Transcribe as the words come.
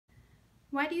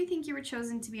Why do you think you were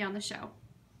chosen to be on the show?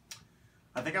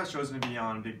 I think I was chosen to be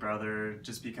on Big Brother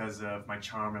just because of my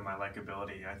charm and my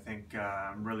likability. I think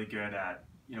I'm really good at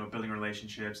building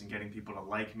relationships and getting people to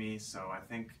like me. So I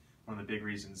think one of the big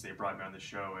reasons they brought me on the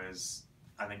show is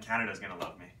I think Canada's going to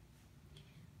love me.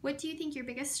 What do you think your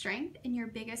biggest strength and your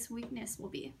biggest weakness will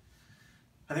be?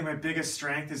 I think my biggest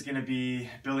strength is going to be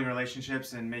building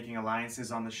relationships and making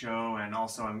alliances on the show, and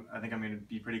also I think I'm going to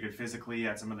be pretty good physically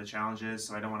at some of the challenges,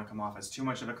 so I don't want to come off as too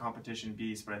much of a competition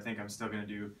beast, but I think I'm still going to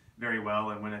do very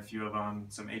well and win a few of them,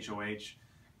 some HOH.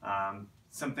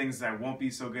 Some things that I won't be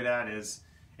so good at is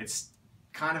it's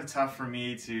kind of tough for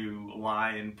me to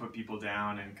lie and put people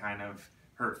down and kind of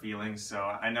hurt feelings, so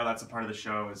I know that's a part of the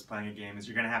show is playing a game, is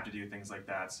you're going to have to do things like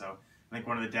that. So I think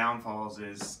one of the downfalls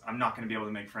is I'm not going to be able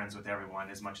to make friends with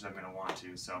everyone as much as I'm going to want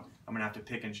to, so I'm going to have to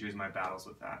pick and choose my battles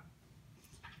with that.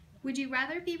 Would you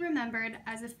rather be remembered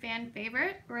as a fan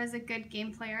favorite or as a good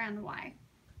game player, and why?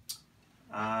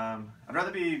 I'd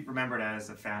rather be remembered as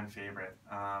a fan favorite.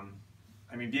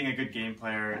 I mean, being a good game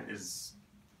player is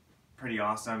pretty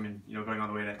awesome and going all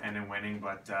the way to end and winning,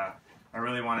 but I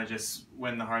really want to just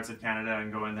win the hearts of Canada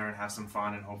and go in there and have some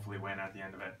fun and hopefully win at the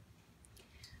end of it.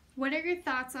 What are your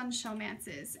thoughts on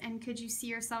showmances, and could you see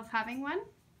yourself having one?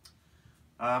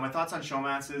 My thoughts on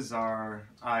showmances are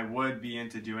I would be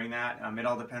into doing that. It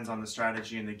all depends on the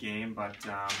strategy in the game, but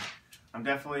I'm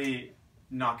definitely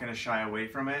not going to shy away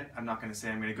from it. I'm not going to say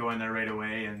I'm going to go in there right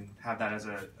away and have that as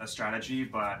a strategy,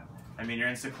 but I mean, you're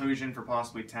in seclusion for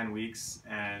possibly 10 weeks,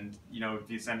 and if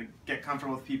you get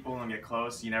comfortable with people and get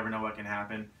close, you never know what can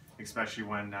happen, especially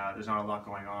when there's not a lot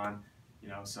going on.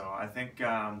 So I think,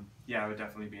 yeah, I would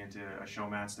definitely be into a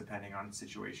showmance depending on the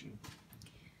situation.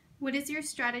 What is your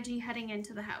strategy heading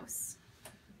into the house?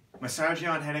 My strategy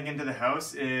on heading into the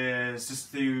house is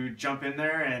just to jump in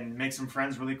there and make some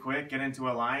friends really quick, get into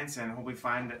alliance, and hopefully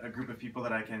find a group of people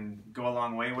that I can go a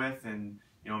long way with, and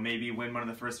maybe win one of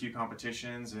the first few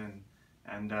competitions, and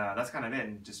that's kind of it,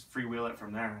 and just freewheel it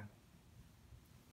from there.